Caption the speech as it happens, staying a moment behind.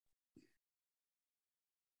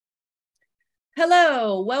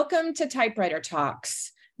Hello, welcome to Typewriter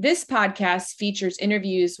Talks. This podcast features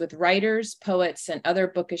interviews with writers, poets, and other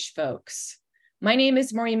bookish folks. My name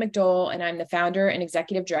is Maureen McDowell, and I'm the founder and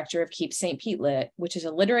executive director of Keep St. Pete Lit, which is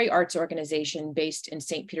a literary arts organization based in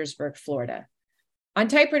St. Petersburg, Florida. On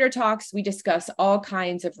Typewriter Talks, we discuss all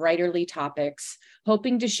kinds of writerly topics,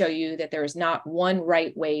 hoping to show you that there is not one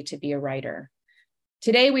right way to be a writer.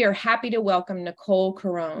 Today, we are happy to welcome Nicole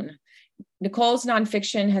Caron. Nicole's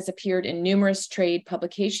nonfiction has appeared in numerous trade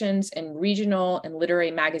publications and regional and literary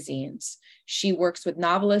magazines. She works with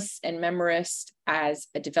novelists and memoirists as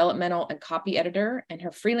a developmental and copy editor, and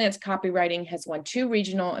her freelance copywriting has won 2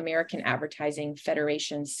 Regional American Advertising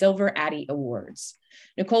Federation Silver Addy Awards.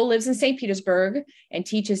 Nicole lives in St. Petersburg and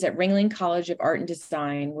teaches at Ringling College of Art and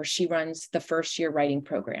Design, where she runs the first-year writing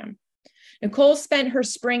program. Nicole spent her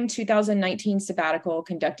spring 2019 sabbatical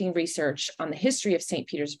conducting research on the history of St.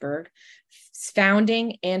 Petersburg,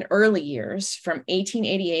 founding and early years from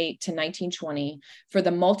 1888 to 1920 for the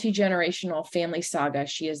multi-generational family saga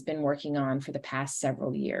she has been working on for the past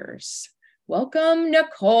several years. Welcome,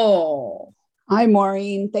 Nicole. Hi,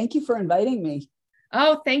 Maureen. Thank you for inviting me.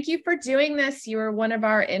 Oh, thank you for doing this. You were one of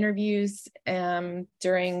our interviews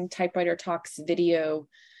during Typewriter Talks video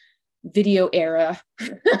era.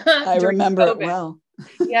 I remember COVID. It well.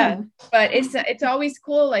 Yeah, but it's always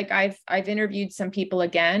cool. Like I've interviewed some people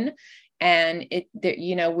again, and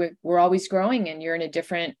we're always growing, and you're in a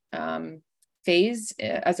different phase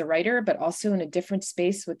as a writer, but also in a different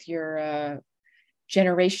space with your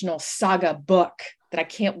generational saga book that I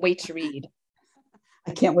can't wait to read.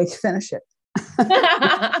 I can't wait to finish it.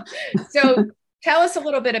 So tell us a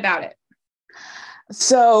little bit about it.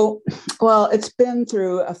 So, well, it's been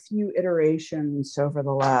through a few iterations over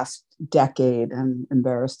the last decade. I'm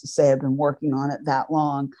embarrassed to say I've been working on it that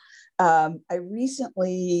long. I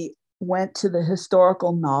recently went to the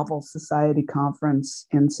Historical Novel Society conference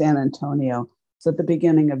in San Antonio. It's at the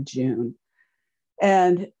beginning of June.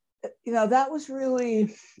 And, that was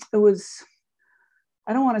really,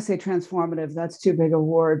 I don't want to say transformative, that's too big a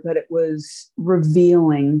word, but it was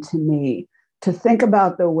revealing to me to think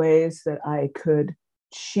about the ways that I could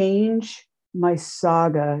change my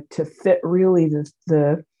saga to fit really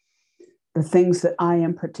the things that I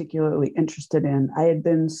am particularly interested in. I had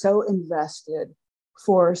been so invested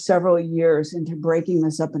for several years into breaking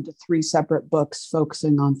this up into 3 separate books,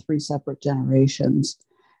 focusing on 3 separate generations.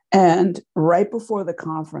 And right before the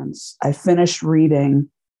conference, I finished reading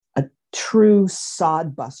a true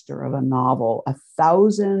sodbuster of a novel, a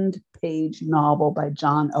 1,000-page novel by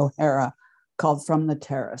John O'Hara called From the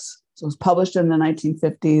Terrace. So it was published in the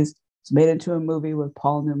 1950s. It's made into a movie with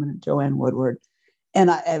Paul Newman and Joanne Woodward. And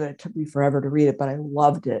it took me forever to read it, but I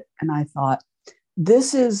loved it. And I thought,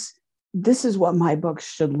 this is what my books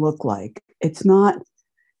should look like. It's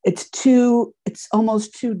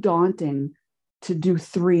almost too daunting to do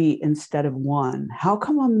 3 instead of 1. How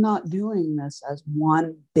come I'm not doing this as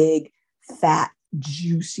one big, fat,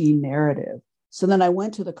 juicy narrative? So then I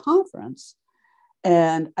went to the conference,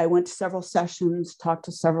 and I went to several sessions, talked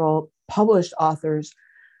to several published authors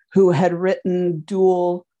who had written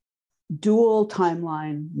dual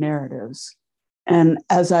timeline narratives. And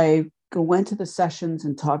as I went to the sessions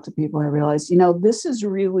and talked to people, I realized, this is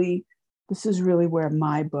really where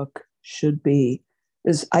my book should be.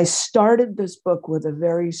 I started this book with a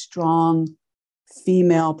very strong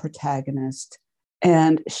female protagonist,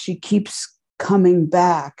 and she keeps coming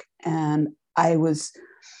back. And I was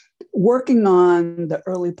working on the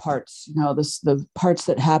early parts, the parts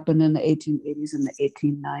that happened in the 1880s and the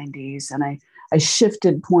 1890s. And I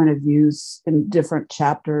shifted point of views in different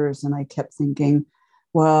chapters. And I kept thinking,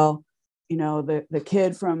 well, the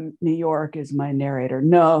kid from New York is my narrator.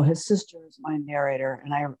 No, his sister is my narrator.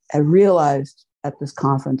 And I realized at this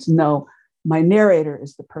conference, no, my narrator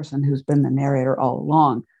is the person who's been the narrator all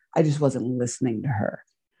along. I just wasn't listening to her.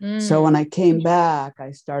 So when I came back,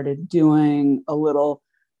 I started doing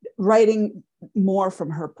writing more from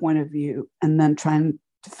her point of view, and then trying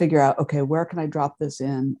to figure out, okay, where can I drop this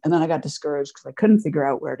in? And then I got discouraged because I couldn't figure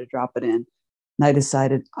out where to drop it in. And I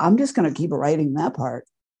decided I'm just going to keep writing that part,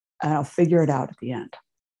 and I'll figure it out at the end.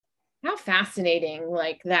 How fascinating,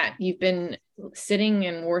 like that you've been sitting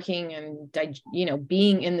and working and,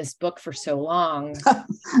 being in this book for so long.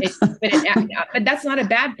 But that's not a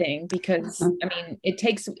bad thing, because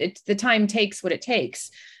the time takes what it takes.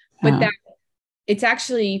 But that it's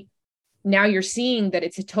actually, now you're seeing that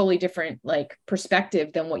it's a totally different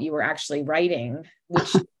perspective than what you were actually writing,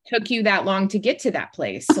 which took you that long to get to that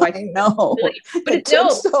place. So I know, but it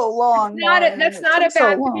took so long. That's not a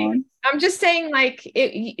bad thing. I'm just saying,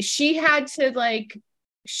 she had to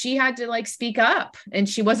she had to like speak up and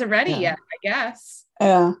she wasn't ready Yeah. yet, I guess.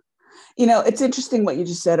 Yeah. You know, it's interesting what you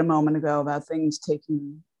just said a moment ago about things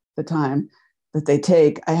taking the time that they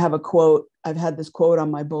take. I have a quote. I've had this quote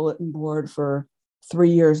on my bulletin board for 3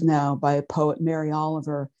 years now by a poet, Mary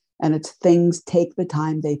Oliver, and it's things take the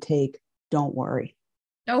time they take. Don't worry.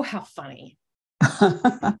 Oh, how funny.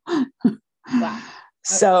 Wow.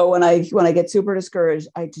 So when I get super discouraged,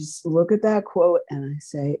 I just look at that quote and I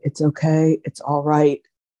say, it's okay. It's all right.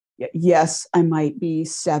 Yes, I might be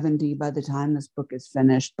 70 by the time this book is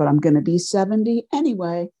finished, but I'm going to be 70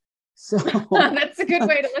 anyway. So that's a good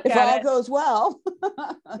way to look if at all it. goes well.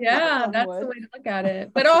 Yeah, that's the way to look at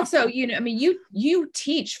it. But also, I mean, you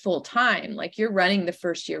teach full time, like you're running the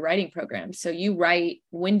first year writing program. So you write,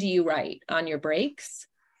 when do you write? On your breaks?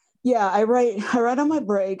 Yeah, I write on my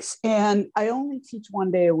breaks, and I only teach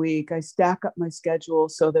 1 day a week. I stack up my schedule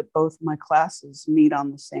so that both my classes meet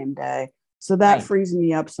on the same day. So that Right. frees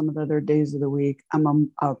me up some of the other days of the week.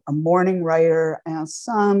 I'm a morning writer, and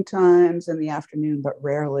sometimes in the afternoon, but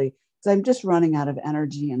rarely, because I'm just running out of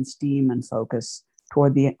energy and steam and focus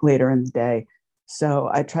toward the later in the day. So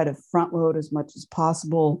I try to front load as much as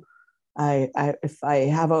possible. If I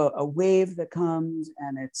have a wave that comes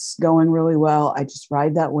and it's going really well, I just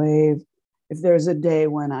ride that wave. If there's a day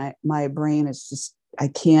when my brain is just I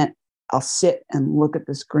can't, I'll sit and look at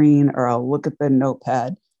the screen or I'll look at the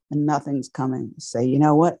notepad and nothing's coming. Say, you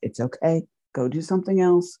know what? It's okay. Go do something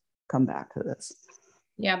else. Come back to this.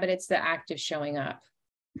 Yeah, but it's the act of showing up.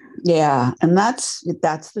 Yeah, and that's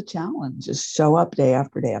the challenge. Just show up day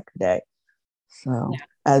after day after day. So, Yeah.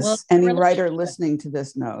 Well, as any writer listening to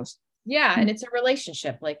this knows. Yeah, and it's a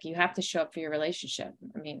relationship. Like you have to show up for your relationship.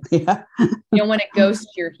 I mean, Yeah. you don't want to ghost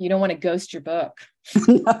your book.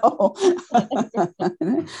 No.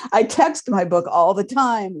 I text my book all the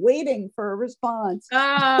time, waiting for a response.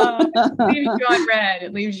 Oh, it leaves you on red.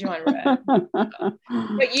 It leaves you on red.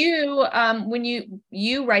 But you, when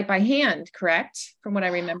you write by hand, correct? From what I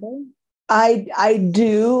remember. I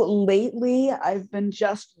do. Lately, I've been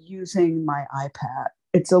just using my iPad.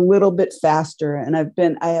 It's a little bit faster, and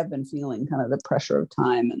I have been feeling kind of the pressure of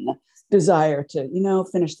time and the desire to,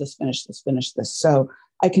 finish this. So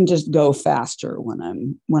I can just go faster when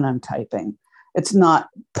I'm typing. It's not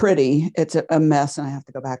pretty. It's a mess, and I have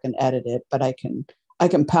to go back and edit it. But I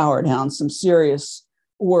can power down some serious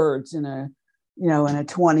words in a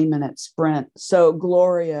 20-minute sprint. So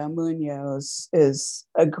Gloria Munoz is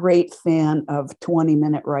a great fan of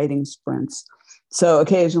 20-minute writing sprints. So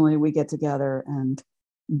occasionally we get together and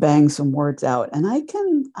bang some words out, and I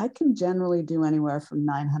can generally do anywhere from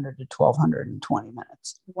 900 to 1220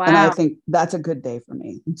 minutes. Wow. And I think that's a good day for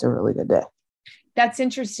me. It's a really good day. That's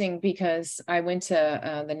interesting because I went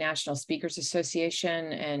to the National Speakers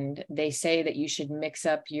Association, and they say that you should mix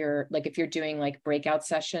up like if you're doing like breakout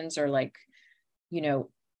sessions or like,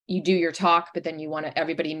 you do your talk, but then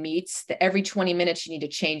everybody meets every 20 minutes, you need to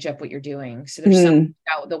change up what you're doing. So there's something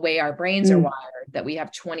about the way our brains are wired that we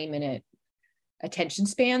have 20-minute attention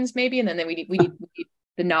spans maybe. And then we need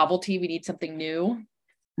the novelty. We need something new.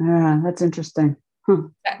 Yeah, that's interesting. Huh.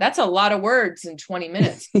 That's a lot of words in 20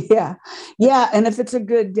 minutes. Yeah. And if it's a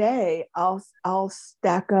good day, I'll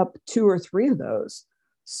stack up 2 or 3 of those.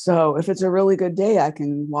 So if it's a really good day, I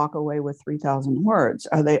can walk away with 3,000 words.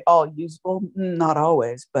 Are they all usable? Not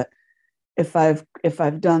always, but if I've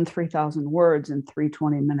done 3,000 words in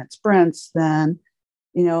 320-minute sprints, then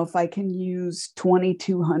if I can use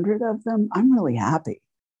 2,200 of them, I'm really happy.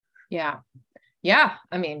 Yeah.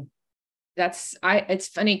 I mean, it's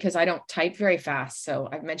funny because I don't type very fast. So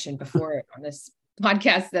I've mentioned before on this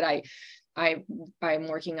podcast that I'm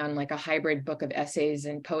working on like a hybrid book of essays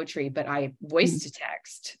and poetry, but I voice to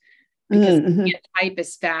text because I can't type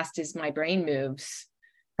as fast as my brain moves.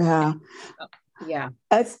 Yeah. Yeah.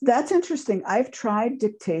 That's interesting. I've tried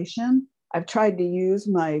dictation. I've tried to use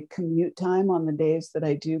my commute time on the days that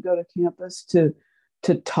I do go to campus to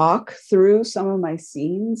talk through some of my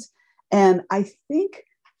scenes. And I think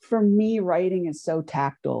for me, writing is so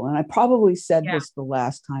tactile. And I probably said this the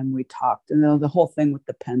last time we talked, and the whole thing with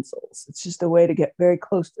the pencils. It's just a way to get very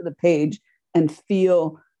close to the page and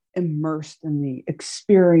feel immersed in the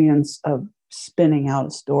experience of spinning out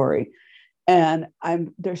a story. And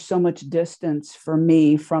there's so much distance for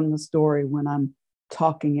me from the story when I'm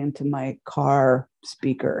talking into my car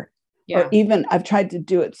speaker. Or even I've tried to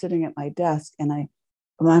do it sitting at my desk, and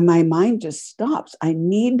my mind just stops. I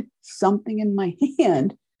need something in my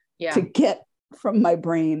hand to get from my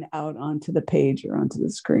brain out onto the page or onto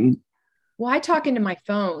the screen. Well, I talk into my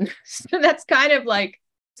phone. So that's kind of like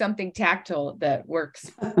something tactile that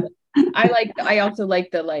works I also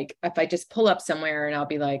like the, like, if I just pull up somewhere and I'll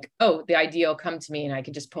be like, oh, the idea will come to me and I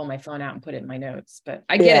can just pull my phone out and put it in my notes. But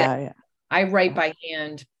I get it. Yeah. I write by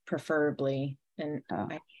hand preferably. And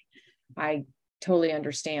I totally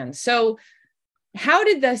understand. So how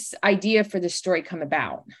did this idea for this story come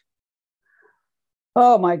about?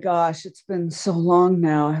 Oh my gosh, it's been so long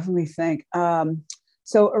now. Let me think.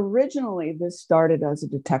 So originally, this started as a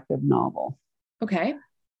detective novel. Okay.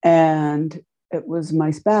 And it was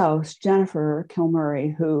my spouse, Jennifer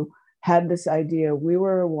Kilmurray, who had this idea. We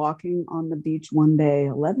were walking on the beach one day,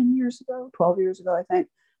 11 years ago, 12 years ago, I think.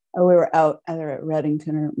 We were out either at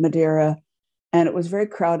Reddington or Madeira, and it was very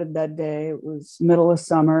crowded that day. It was middle of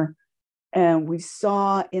summer. And we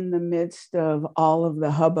saw in the midst of all of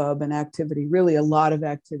the hubbub and activity, really a lot of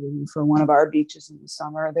activity for one of our beaches in the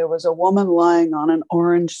summer, there was a woman lying on an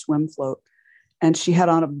orange swim float. And she had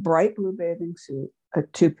on a bright blue bathing suit, a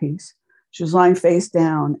two-piece. She was lying face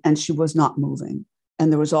down and she was not moving. And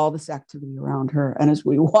there was all this activity around her. And as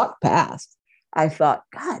we walked past, I thought,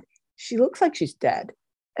 God, she looks like she's dead.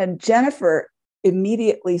 And Jennifer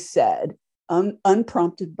immediately said,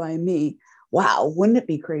 unprompted by me, wow, wouldn't it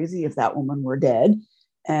be crazy if that woman were dead?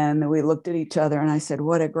 And we looked at each other and I said,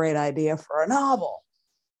 what a great idea for a novel.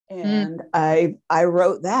 And I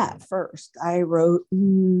wrote that first. I wrote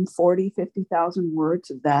 40, 50,000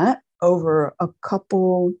 words of that over a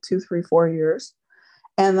couple, 2, 3, 4 years.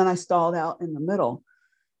 And then I stalled out in the middle.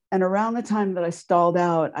 And around the time that I stalled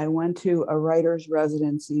out, I went to a writer's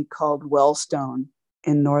residency called Wellstone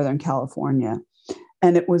in Northern California.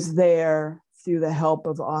 And it was there through the help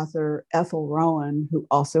of author Ethel Rowan, who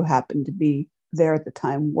also happened to be there at the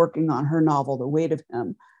time working on her novel, The Weight of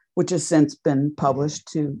Him, which has since been published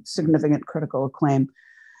to significant critical acclaim.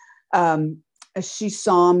 She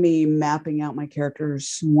saw me mapping out my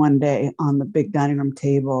characters one day on the big dining room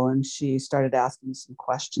table, and she started asking me some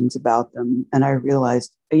questions about them. And I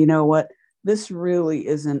realized, you know what? This really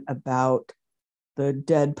isn't about the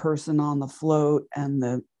dead person on the float and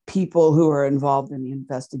the people who are involved in the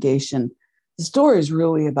investigation. The story is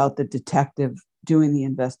really about the detective doing the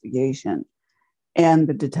investigation and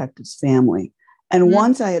the detective's family. And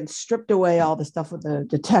once I had stripped away all the stuff with the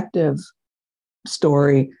detective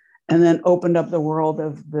story and then opened up the world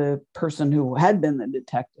of the person who had been the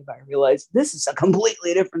detective, I realized this is a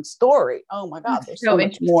completely different story. Oh my God, there's so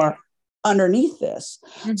much more underneath this.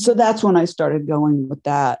 So that's when I started going with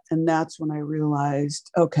that. And that's when I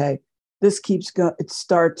realized, okay, this keeps going. It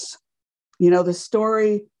starts, the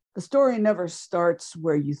story never starts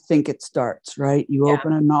where you think it starts, right? You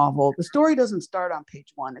open a novel. The story doesn't start on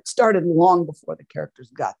page 1. It started long before the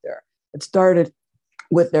characters got there. It started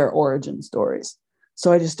with their origin stories.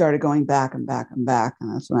 So I just started going back and back and back.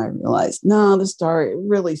 And that's when I realized, no, the story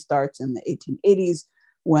really starts in the 1880s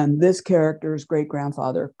when this character's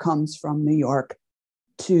great-grandfather comes from New York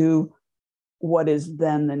to what is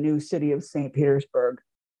then the new city of St. Petersburg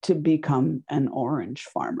to become an orange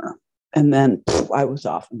farmer. And then I was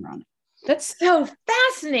off and running. That's so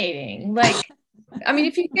fascinating. Like, I mean,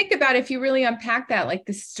 if you think about it, if you really unpack that, like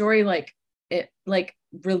the story, like it like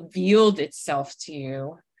revealed itself to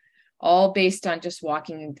you all based on just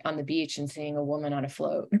walking on the beach and seeing a woman on a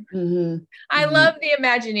float. I love the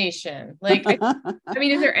imagination. Like, I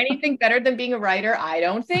mean, is there anything better than being a writer? I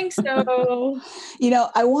don't think so.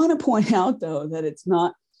 I want to point out though, that it's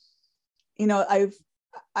not, I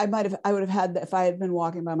would have had that if I had been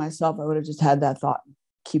walking by myself, I would have just had that thought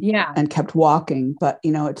and kept walking. But,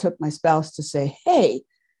 it took my spouse to say, hey,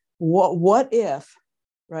 what if,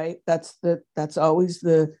 right? That's always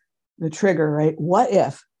the trigger, right? What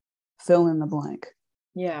if, fill in the blank.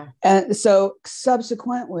 Yeah. And so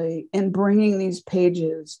subsequently, in bringing these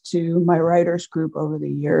pages to my writers group over the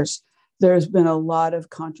years, there's been a lot of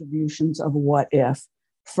contributions of what if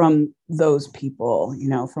from those people,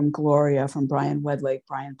 from Gloria, from Brian Wedlake,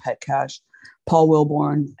 Brian Petcash, Paul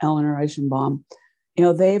Wilborn, Eleanor Eichenbaum.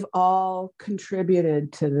 They've all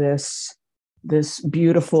contributed to this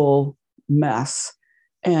beautiful mess.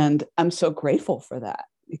 And I'm so grateful for that,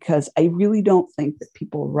 because I really don't think that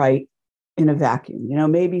people write in a vacuum.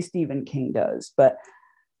 Maybe Stephen King does, but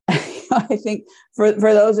I think for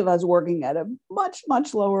those of us working at a much,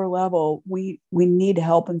 much lower level, we need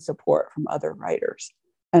help and support from other writers.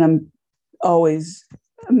 And I'm always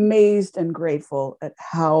amazed and grateful at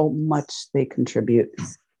how much they contribute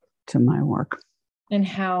to my work. And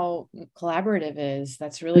how collaborative is.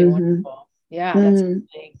 That's really wonderful. Yeah, that's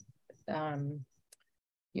really,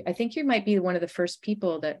 I think you might be one of the first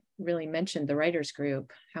people that really mentioned the writers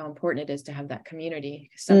group, how important it is to have that community.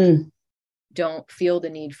 Some people don't feel the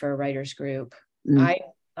need for a writers group.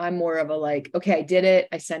 I'm more of a like, okay, I did it.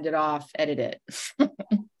 I send it off, edit it.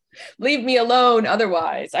 Leave me alone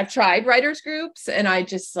otherwise. I've tried writers groups and I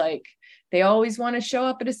just like, they always want to show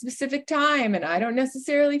up at a specific time and I don't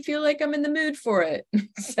necessarily feel like I'm in the mood for it.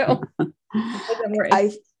 So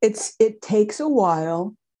it takes a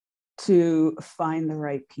while to find the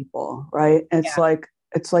right people, right?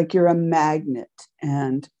 It's like you're a magnet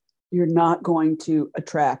and you're not going to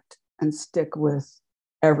attract and stick with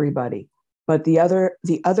everybody. But the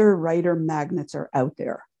other writer magnets are out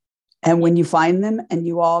there. And when you find them and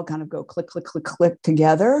you all kind of go click, click, click, click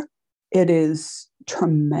together, it is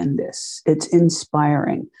tremendous. It's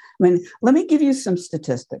inspiring. I mean, let me give you some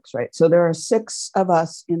statistics, right? So there are 6 of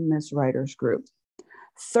us in this writers group.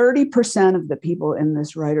 30% of the people in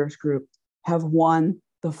this writers group have won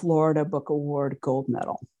the Florida Book Award gold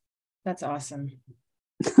medal. That's awesome.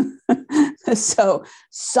 So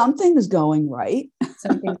something's going right.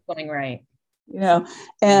 Something's going right.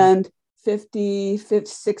 And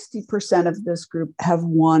 60% of this group have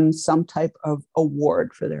won some type of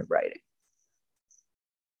award for their writing.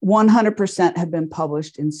 100% have been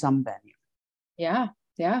published in some venue. Yeah.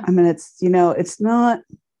 Yeah. I mean, it's not,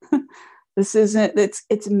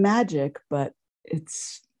 it's magic, but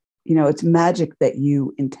it's magic that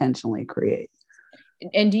you intentionally create.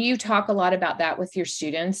 And do you talk a lot about that with your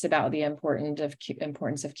students, about the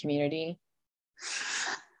importance of community?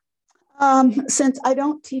 Since I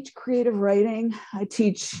don't teach creative writing, I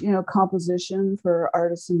teach, composition for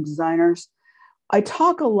artists and designers. I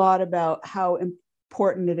talk a lot about how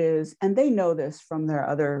important it is, and they know this from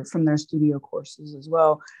their studio courses as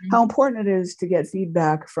well, how important it is to get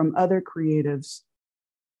feedback from other creatives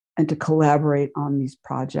and to collaborate on these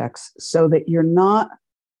projects so that you're not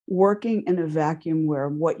working in a vacuum where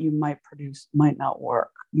what you might produce might not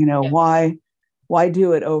work. Why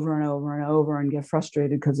do it over and over and over and get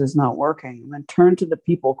frustrated because it's not working? And then turn to the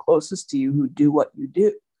people closest to you who do what you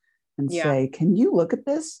do and say, can you look at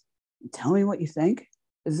this and tell me what you think?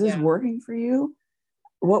 Is this working for you?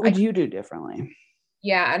 What would you do differently?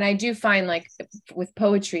 Yeah. And I do find like with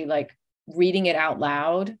poetry, like reading it out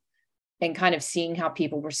loud and kind of seeing how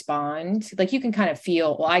people respond. Like you can kind of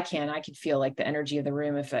feel, well, I can feel like the energy of the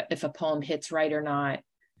room if a poem hits right or not,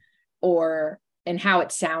 and how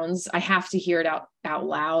it sounds. I have to hear it out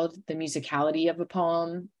loud, the musicality of a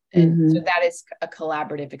poem. And so that is a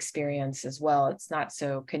collaborative experience as well. It's not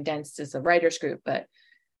so condensed as a writer's group, but,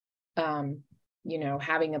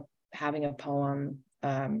 having a poem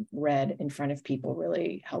read in front of people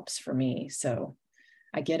really helps for me. So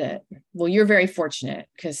I get it. Well, you're very fortunate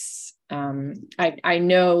because I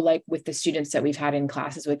know, like with the students that we've had in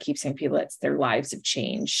classes with Keep Saying People, their lives have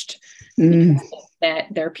changed. That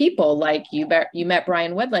they're people like you met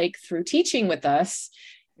Brian Wedlake through teaching with us.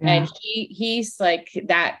 Yeah. And he's like,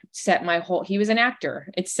 that set he was an actor.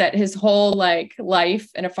 It set his whole like life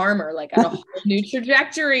and a farmer, like on a whole new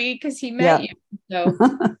trajectory because he met you. So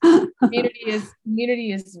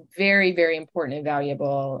community is very, very important and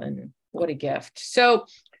valuable, and what a gift. So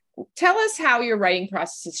tell us how your writing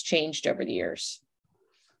process has changed over the years.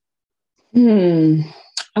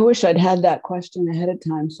 I wish I'd had that question ahead of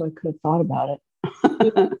time so I could have thought about it.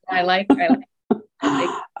 I like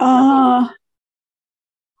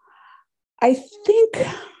I think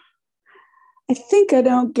I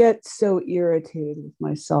don't get so irritated with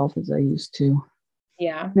myself as I used to.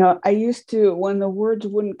 Yeah. I used to, when the words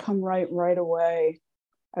wouldn't come right away,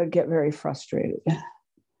 I'd get very frustrated.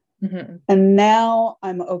 And now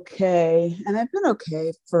I'm okay. And I've been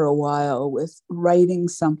okay for a while with writing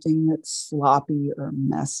something that's sloppy or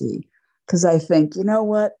messy. Because I think, you know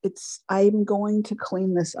what, I'm going to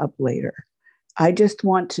clean this up later. I just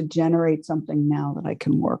want to generate something now that I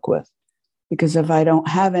can work with. Because if I don't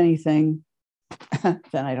have anything, then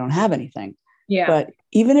I don't have anything. Yeah. But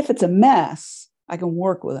even if it's a mess, I can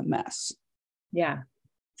work with a mess. Yeah.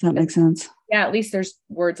 Does that make sense? Yeah. At least there's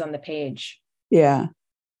words on the page. Yeah.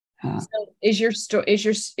 So is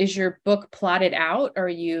your book plotted out, or are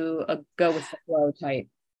you a go with the flow type?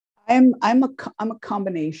 I'm a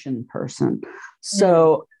combination person.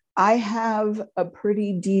 So I have a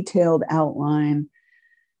pretty detailed outline,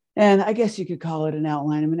 and I guess you could call it an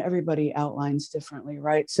outline. I mean, everybody outlines differently,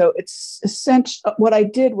 right? So it's essential. What I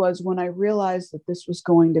did was, when I realized that this was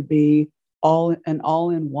going to be all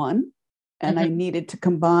in one, and I needed to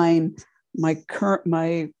combine my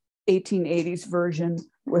 1880s version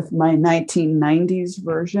with my 1990s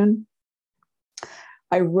version,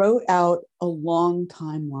 I wrote out a long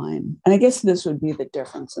timeline. And I guess this would be the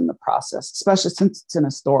difference in the process, especially since it's an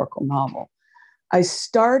historical novel. I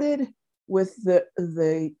started with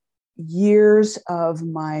the years of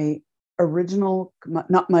my original,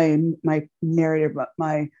 not my narrative, but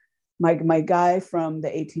my my guy from the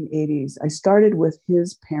 1880s, I started with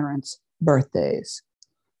his parents' birthdays.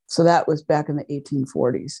 So that was back in the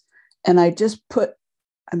 1840s. And I just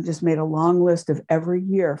made a long list of every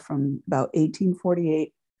year from about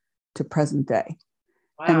 1848 to present day.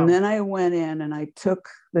 Wow. And then I went in and I took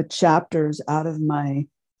the chapters out of my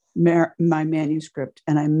manuscript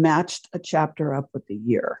and I matched a chapter up with the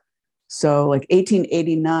year. So like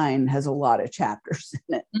 1889 has a lot of chapters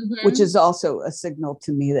in it, which is also a signal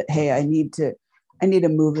to me that, hey, I need to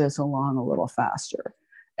move this along a little faster.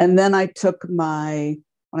 And then I took when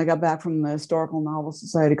I got back from the Historical Novel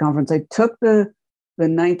Society conference, I took the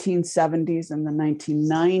 1970s and the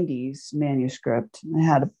 1990s manuscript. I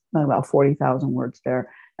had about 40,000 words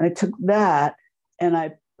there. And I took that and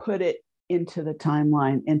I put it into the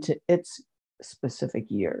timeline, into its specific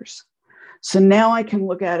years. So now I can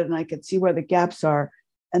look at it and I can see where the gaps are.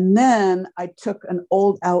 And then I took an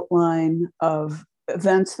old outline of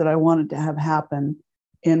events that I wanted to have happen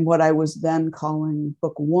in what I was then calling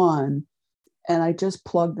book one. And I just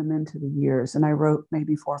plugged them into the years. And I wrote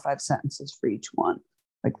maybe 4 or 5 sentences for each one.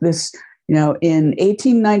 Like this, in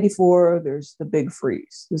 1894, there's the big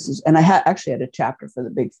freeze. And I actually had a chapter for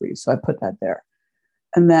the big freeze. So I put that there.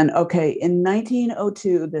 And then, okay, in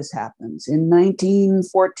 1902, this happens. In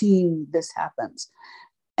 1914, this happens.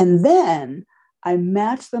 And then I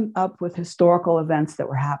matched them up with historical events that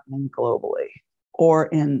were happening globally or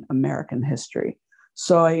in American history.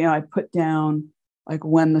 So, I put down like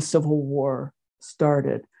when the Civil War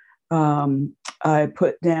started. I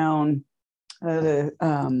put down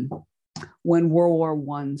when World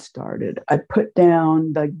War I started. I put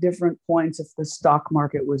down the different points if the stock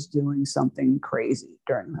market was doing something crazy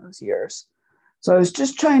during those years. So I was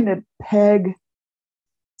just trying to peg.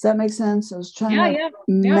 Does that make sense? I was trying to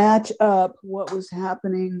match up what was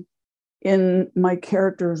happening in my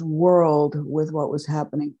character's world with what was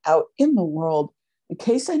happening out in the world in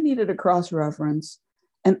case I needed a cross-reference,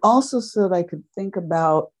 and also so that I could think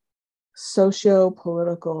about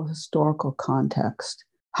socio-political historical context.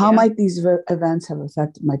 How might these events have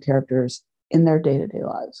affected my characters in their day-to-day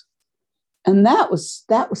lives? And that was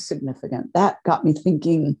significant. That got me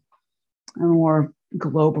thinking more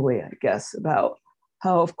globally, I guess, about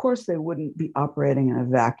how, of course, they wouldn't be operating in a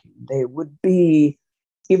vacuum. They would be,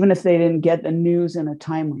 even if they didn't get the news in a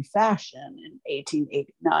timely fashion in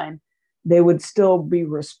 1889, they would still be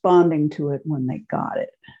responding to it when they got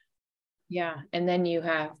it. Yeah. And then you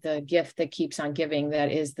have the gift that keeps on giving,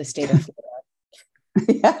 that is the state of Florida.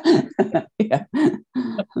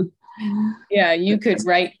 Yeah, you could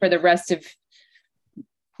write for the rest of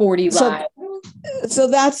 40 lives. So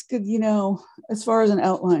that's good, as far as an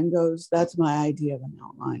outline goes, that's my idea of an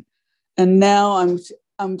outline. And now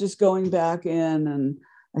I'm just going back in and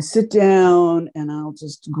I sit down and I'll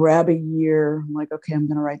just grab a year. I'm like, okay, I'm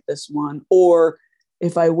going to write this one. Or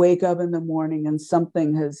if I wake up in the morning and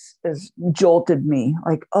something has jolted me,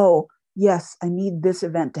 like, oh, yes, I need this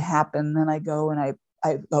event to happen. Then I go and I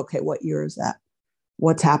okay, what year is that?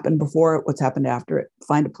 What's happened before it? What's happened after it?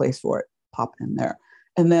 Find a place for it, pop it in there.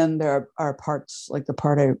 And then there are parts, like the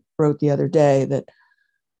part I wrote the other day, that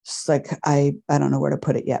it's like, I don't know where to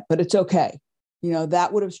put it yet, but it's okay.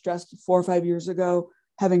 That would have stressed 4 or 5 years ago.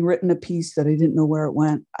 Having written a piece that I didn't know where it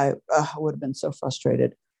went, I would have been so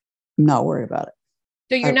frustrated. I'm not worried about it.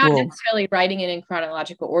 So you're not necessarily writing it in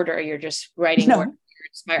chronological order. You're just writing where you're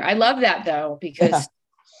inspired. I love that, though, because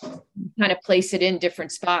you kind of place it in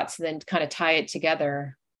different spots and then kind of tie it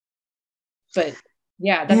together. But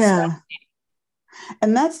that's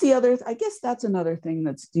and that's the other, I guess that's another thing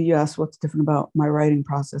you asked what's different about my writing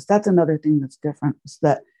process. That's another thing that's different, is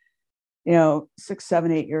that 6,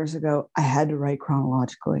 7, 8 years ago, I had to write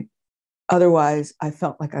chronologically. Otherwise, I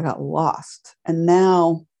felt like I got lost. And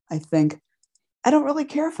now I think, I don't really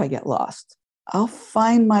care if I get lost. I'll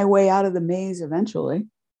find my way out of the maze eventually.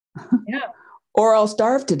 Yeah. Or I'll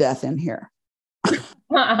starve to death in here.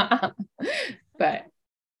 But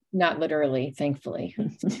not literally, thankfully.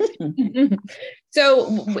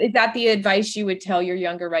 So is that the advice you would tell your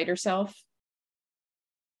younger writer self?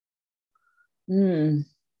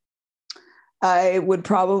 I would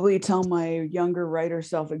probably tell my younger writer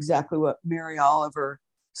self exactly what Mary Oliver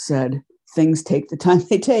said. Things take the time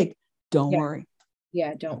they take. Don't worry.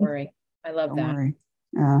 Yeah, don't worry. I love that. Don't worry.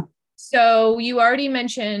 Yeah. So you already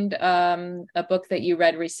mentioned a book that you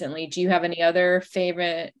read recently. Do you have any other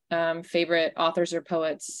favorite authors or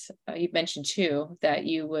poets? You've mentioned 2 that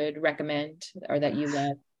you would recommend or that you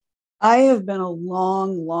love. I have been a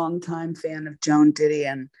long time fan of Joan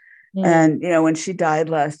Didion. And, when she died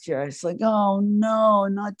last year, I was like, oh, no,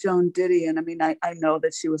 not Joan Didion. I mean, I know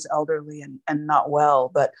that she was elderly and not well,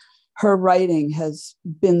 but her writing has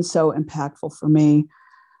been so impactful for me.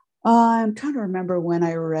 I'm trying to remember when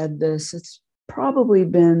I read this. It's probably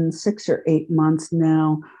been 6 or 8 months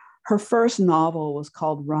now. Her first novel was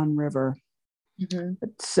called Run River. Mm-hmm.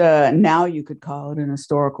 It's now you could call it an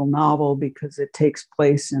historical novel because it takes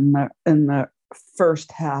place in the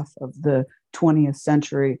first half of the 20th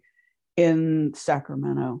century in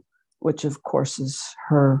Sacramento, which of course is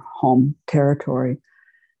her home territory.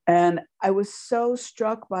 And I was so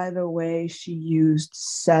struck by the way she used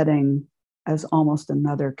setting as almost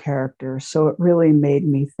another character. So it really made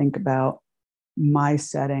me think about my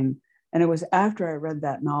setting. And it was after I read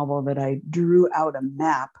that novel that I drew out a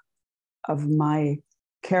map of my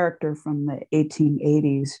character from the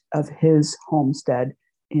 1880s of his homestead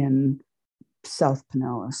in South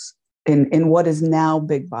Pinellas, in what is now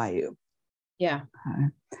Big Bayou. Yeah.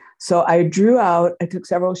 So I took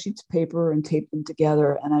several sheets of paper and taped them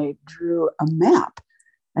together, and I drew a map.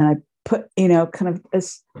 And I put, kind of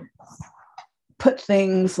this, put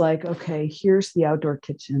things like, okay, here's the outdoor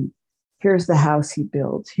kitchen. Here's the house he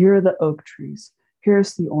builds. Here are the oak trees.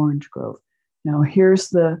 Here's the orange grove. Here's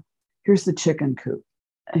the chicken coop.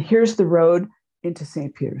 And here's the road into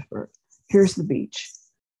St. Petersburg. Here's the beach.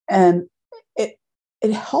 And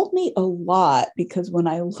it helped me a lot because when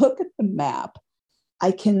I look at the map,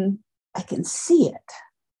 I can see it.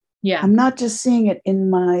 Yeah. I'm not just seeing it in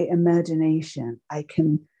my imagination. I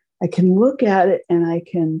can look at it and I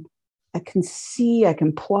can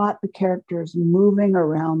plot the characters moving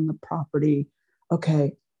around the property.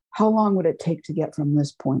 Okay, how long would it take to get from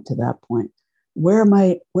this point to that point? Where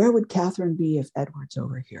would Catherine be if Edward's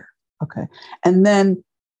over here? Okay. And then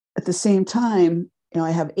at the same time,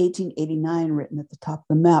 I have 1889 written at the top of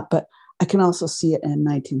the map, but I can also see it in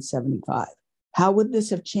 1975. How would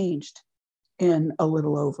this have changed in a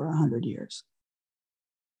little over 100 years?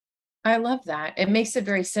 I love that. It makes it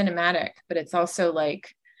very cinematic, but it's also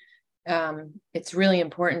like, it's really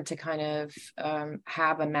important to kind of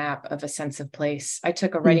have a map of a sense of place. I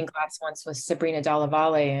took a writing class once with Sabrina Dalla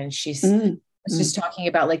Valle, and she's just talking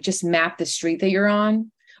about like, just map the street that you're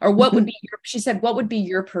on, or what would be she said, what would be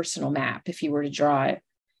your personal map if you were to draw it?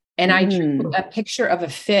 And I drew a picture of a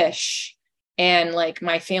fish, and like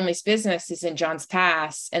my family's business is in John's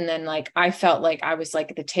Pass. And then like, I felt like I was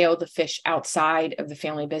like the tail of the fish outside of the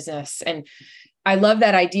family business. And I love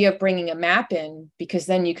that idea of bringing a map in, because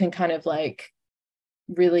then you can kind of like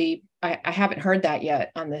really, I haven't heard that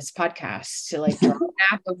yet on this podcast, to like draw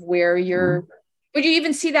a map of where you're, but you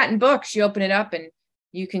even see that in books. You open it up and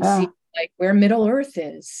you can see like where Middle Earth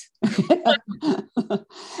is.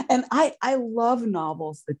 And I love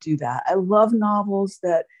novels that do that. I love novels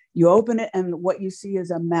that you open it and what you see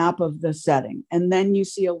is a map of the setting. And then you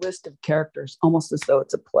see a list of characters, almost as though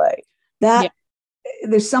it's a play.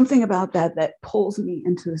 There's something about that pulls me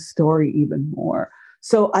into the story even more.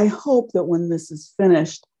 So I hope that when this is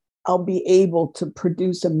finished, I'll be able to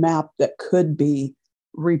produce a map that could be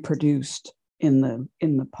reproduced in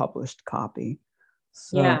the published copy.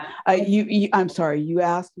 So I'm sorry, you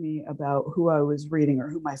asked me about who I was reading or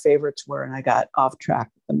who my favorites were, and I got off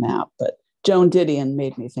track with the map, but Joan Didion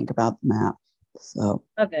made me think about the map. So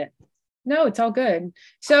love it. No, it's all good.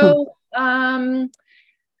 So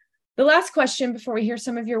the last question before we hear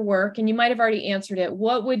some of your work, and you might have already answered it,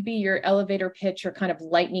 what would be your elevator pitch or kind of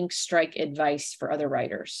lightning strike advice for other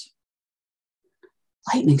writers?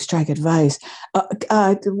 Lightning strike advice.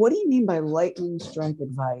 What do you mean by lightning strike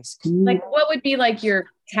advice? Like, what would be like your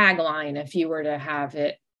tagline if you were to have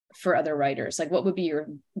it for other writers? Like, what would be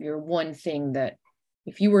your one thing that,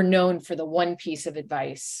 if you were known for the one piece of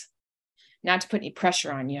advice, not to put any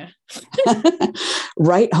pressure on you?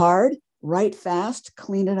 Write hard, write fast,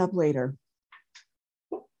 clean it up later.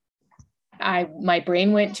 My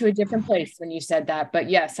brain went to a different place when you said that, but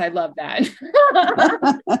yes, I love that.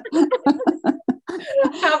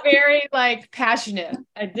 How very like passionate.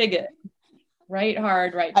 I dig it. Write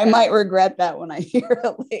hard, write fast. I might regret that when I hear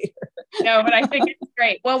it later. No, but I think it's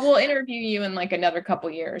great. Well, we'll interview you in like another couple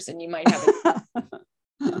years and you might have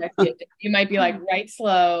it. You might be like, write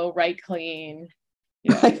slow, write clean.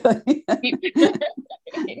 Yeah.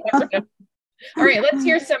 All right, let's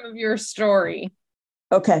hear some of your story.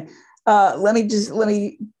 Okay. Let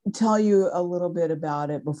me tell you a little bit about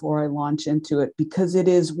it before I launch into it, because it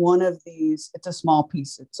is one of these, it's a small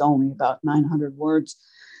piece. It's only about 900 words.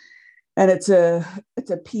 And it's a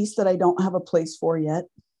piece that I don't have a place for yet.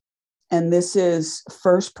 And this is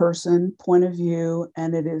first person point of view.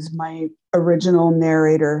 And it is my original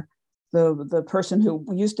narrator, the person who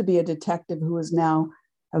used to be a detective, who is now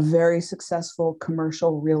a very successful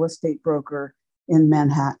commercial real estate broker in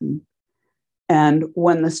Manhattan. And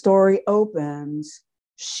when the story opens,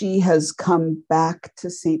 She has come back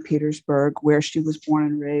to St. Petersburg, where she was born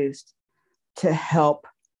and raised, to help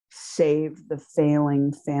save the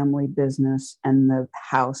failing family business and the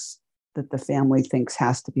house that the family thinks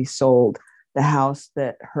has to be sold, the house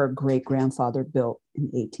that her great-grandfather built in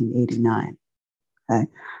 1889. Okay.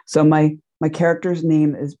 So my character's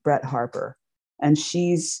name is Brett Harper, and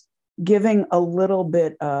she's giving a little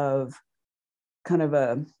bit of kind of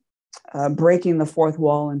a breaking the fourth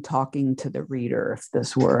wall and talking to the reader, if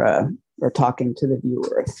this were or talking to the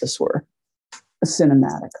viewer, if this were a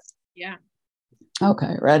cinematic. Yeah.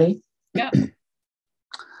 Okay, ready? Yeah.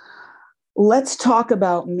 Let's talk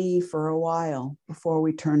about me for a while before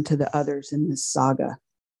we turn to the others in this saga.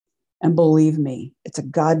 And believe me, it's a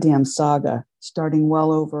goddamn saga starting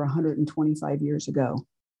well over 125 years ago.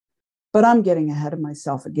 But I'm getting ahead of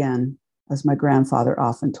myself again, as my grandfather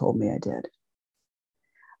often told me I did.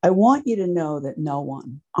 I want you to know that no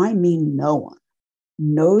one, I mean no one,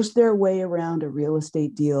 knows their way around a real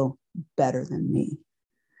estate deal better than me.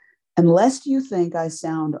 Unless you think I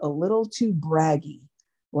sound a little too braggy,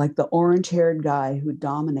 like the orange-haired guy who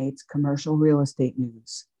dominates commercial real estate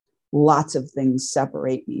news, lots of things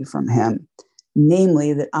separate me from him,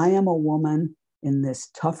 namely that I am a woman in this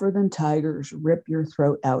tougher than tigers, rip your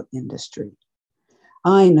throat out industry.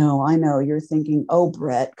 I know, you're thinking, oh,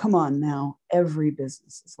 Brett, come on now. Every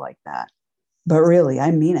business is like that. But really, I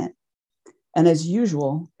mean it. And as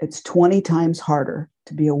usual, it's 20 times harder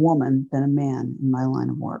to be a woman than a man in my line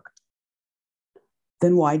of work.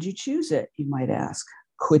 Then why'd you choose it, you might ask?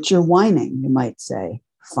 Quit your whining, you might say.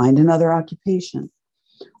 Find another occupation.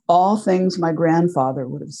 All things my grandfather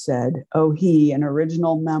would have said, oh, he, an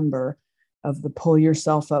original member of the pull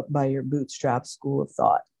yourself up by your bootstraps school of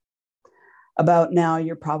thought. About now,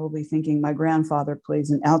 you're probably thinking my grandfather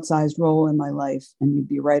plays an outsized role in my life, and you'd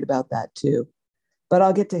be right about that too. But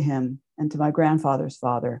I'll get to him and to my grandfather's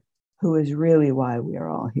father, who is really why we are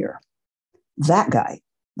all here. That guy,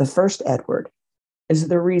 the first Edward, is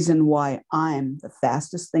the reason why I'm the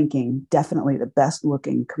fastest thinking, definitely the best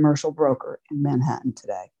looking commercial broker in Manhattan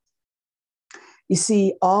today. You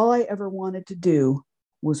see, all I ever wanted to do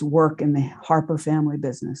was work in the Harper family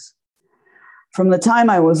business. From the time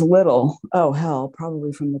I was little, oh hell,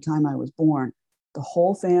 probably from the time I was born, the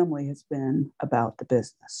whole family has been about the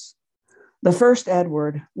business. The first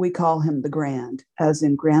Edward, we call him the Grand, as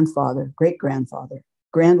in grandfather, great-grandfather,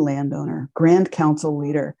 grand landowner, grand council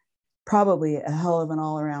leader, probably a hell of an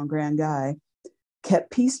all-around grand guy,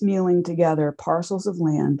 kept piecemealing together parcels of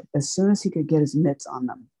land as soon as he could get his mitts on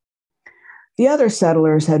them. The other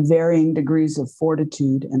settlers had varying degrees of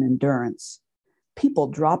fortitude and endurance. People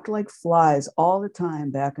dropped like flies all the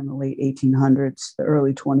time back in the late 1800s, the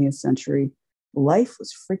early 20th century. Life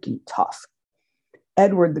was freaking tough.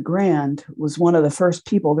 Edward the Grand was one of the first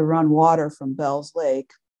people to run water from Bell's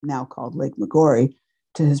Lake, now called Lake McGorry,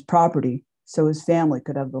 to his property, so his family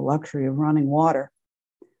could have the luxury of running water.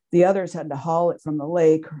 The others had to haul it from the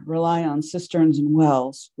lake, rely on cisterns and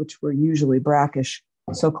wells, which were usually brackish,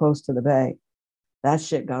 so close to the bay. That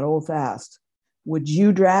shit got old fast. Would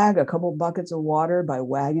you drag a couple buckets of water by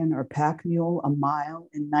wagon or pack mule a mile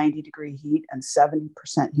in 90-degree heat and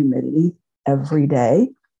 70% humidity every day?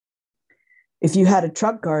 If you had a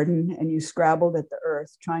truck garden and you scrabbled at the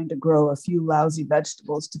earth trying to grow a few lousy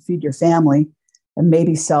vegetables to feed your family and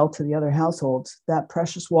maybe sell to the other households, that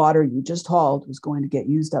precious water you just hauled was going to get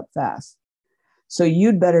used up fast. So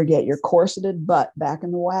you'd better get your corseted butt back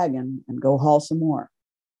in the wagon and go haul some more.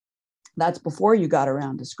 That's before you got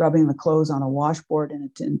around to scrubbing the clothes on a washboard in a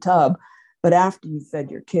tin tub, but after you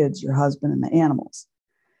fed your kids, your husband, and the animals.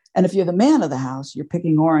 And if you're the man of the house, you're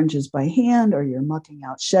picking oranges by hand, or you're mucking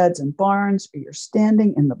out sheds and barns, or you're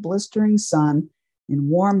standing in the blistering sun in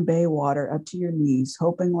warm bay water up to your knees,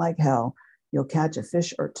 hoping like hell you'll catch a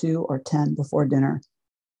fish or 2 or 10 before dinner.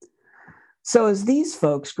 So as these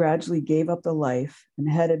folks gradually gave up the life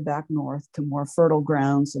and headed back north to more fertile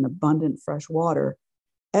grounds and abundant fresh water,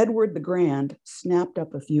 Edward the Grand snapped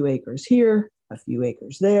up a few acres here, a few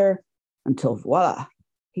acres there, until voila,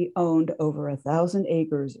 he owned over 1,000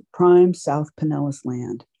 acres of prime South Pinellas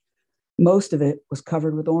land. Most of it was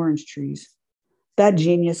covered with orange trees. That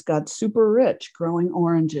genius got super rich growing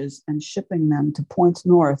oranges and shipping them to points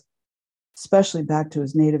north, especially back to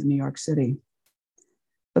his native New York City.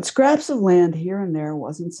 But scraps of land here and there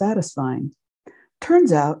wasn't satisfying.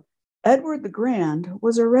 Turns out, Edward the Grand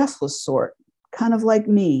was a restless sort, kind of like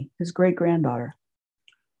me, his great-granddaughter.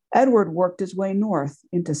 Edward worked his way north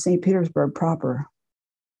into St. Petersburg proper.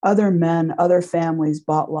 Other men, other families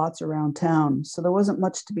bought lots around town, so there wasn't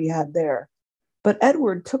much to be had there. But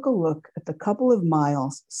Edward took a look at the couple of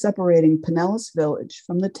miles separating Pinellas Village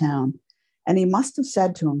from the town And he must have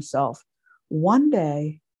said to himself, one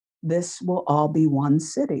day, this will all be one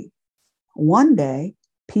city. One day,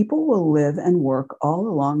 people will live and work all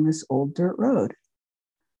along this old dirt road.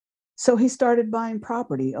 So he started buying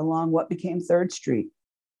property along what became 3rd Street.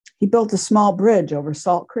 He built a small bridge over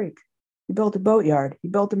Salt Creek. He built a boatyard. He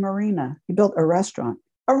built a marina. He built a restaurant,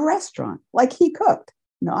 like he cooked.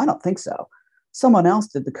 No, I don't think so. Someone else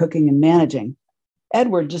did the cooking and managing.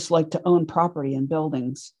 Edward just liked to own property and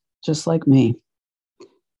buildings, just like me.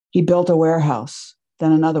 He built a warehouse,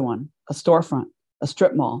 then another one, a storefront, a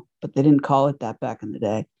strip mall, but they didn't call it that back in the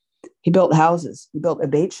day. He built houses. He built a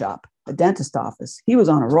bait shop, a dentist office. He was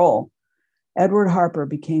on a roll. Edward Harper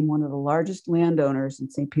became one of the largest landowners in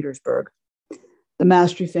St. Petersburg. The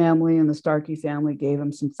Mastery family and the Starkey family gave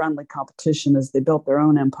him some friendly competition as they built their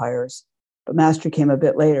own empires. But Mastery came a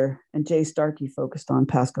bit later, and Jay Starkey focused on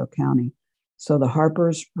Pasco County. So the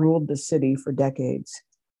Harpers ruled the city for decades,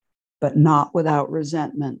 but not without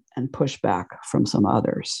resentment and pushback from some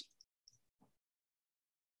others.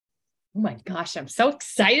 Oh my gosh, I'm so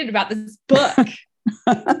excited about this book.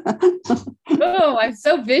 Oh, I'm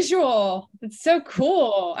so visual. It's so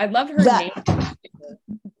cool. I love her name.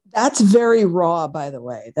 That's very raw, by the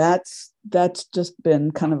way. That's just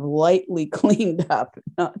been kind of lightly cleaned up.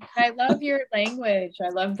 I love your language. I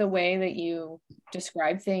love the way that you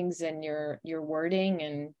describe things and your wording,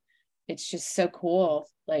 and it's just so cool.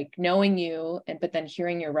 Like knowing you, but then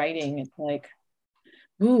hearing your writing, it's like,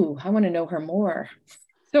 ooh, I want to know her more.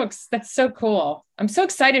 So that's so cool. I'm so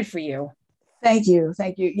excited for you. Thank you.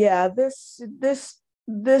 Yeah, this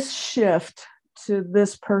shift to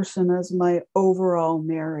this person as my overall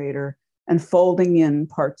narrator and folding in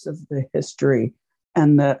parts of the history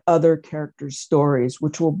and the other characters' stories,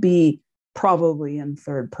 which will be probably in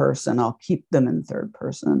 3rd person. I'll keep them in 3rd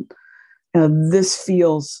person. This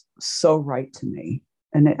feels so right to me.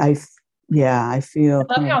 And I feel.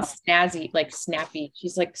 I love how snazzy, like snappy.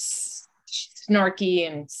 She's like snarky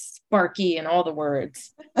and sparky and all the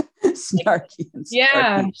words. Snarky and sparky.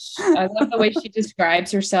 Yeah. I love the way she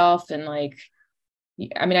describes herself, and like,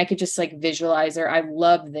 I mean, I could just like visualize her. I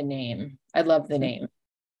love the name.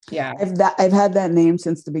 Yeah. I've had that name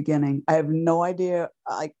since the beginning. I have no idea.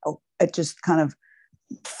 It just kind of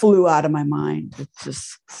flew out of my mind. It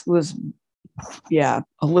just was, a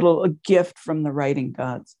gift from the writing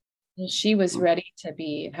gods. She was ready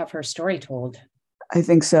to have her story told. I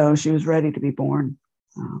think so. She was ready to be born.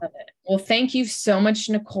 Well, thank you so much,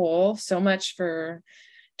 Nicole, so much for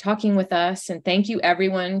talking with us. And thank you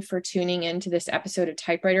everyone for tuning in to this episode of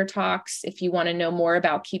Typewriter Talks. If you want to know more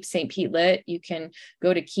about Keep St. Pete Lit, you can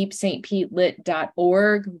go to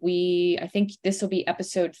keepstpetelit.org. I think this will be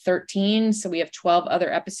episode 13. So we have 12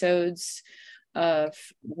 other episodes of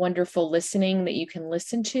wonderful listening that you can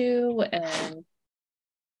listen to.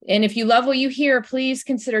 And if you love what you hear, please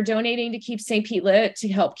consider donating to Keep St. Pete Lit to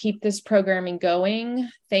help keep this programming going.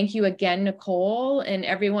 Thank you again, Nicole. And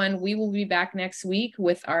everyone, we will be back next week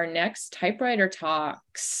with our next Typewriter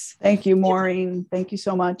Talks. Thank you, Maureen. Thank you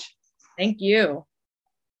so much. Thank you.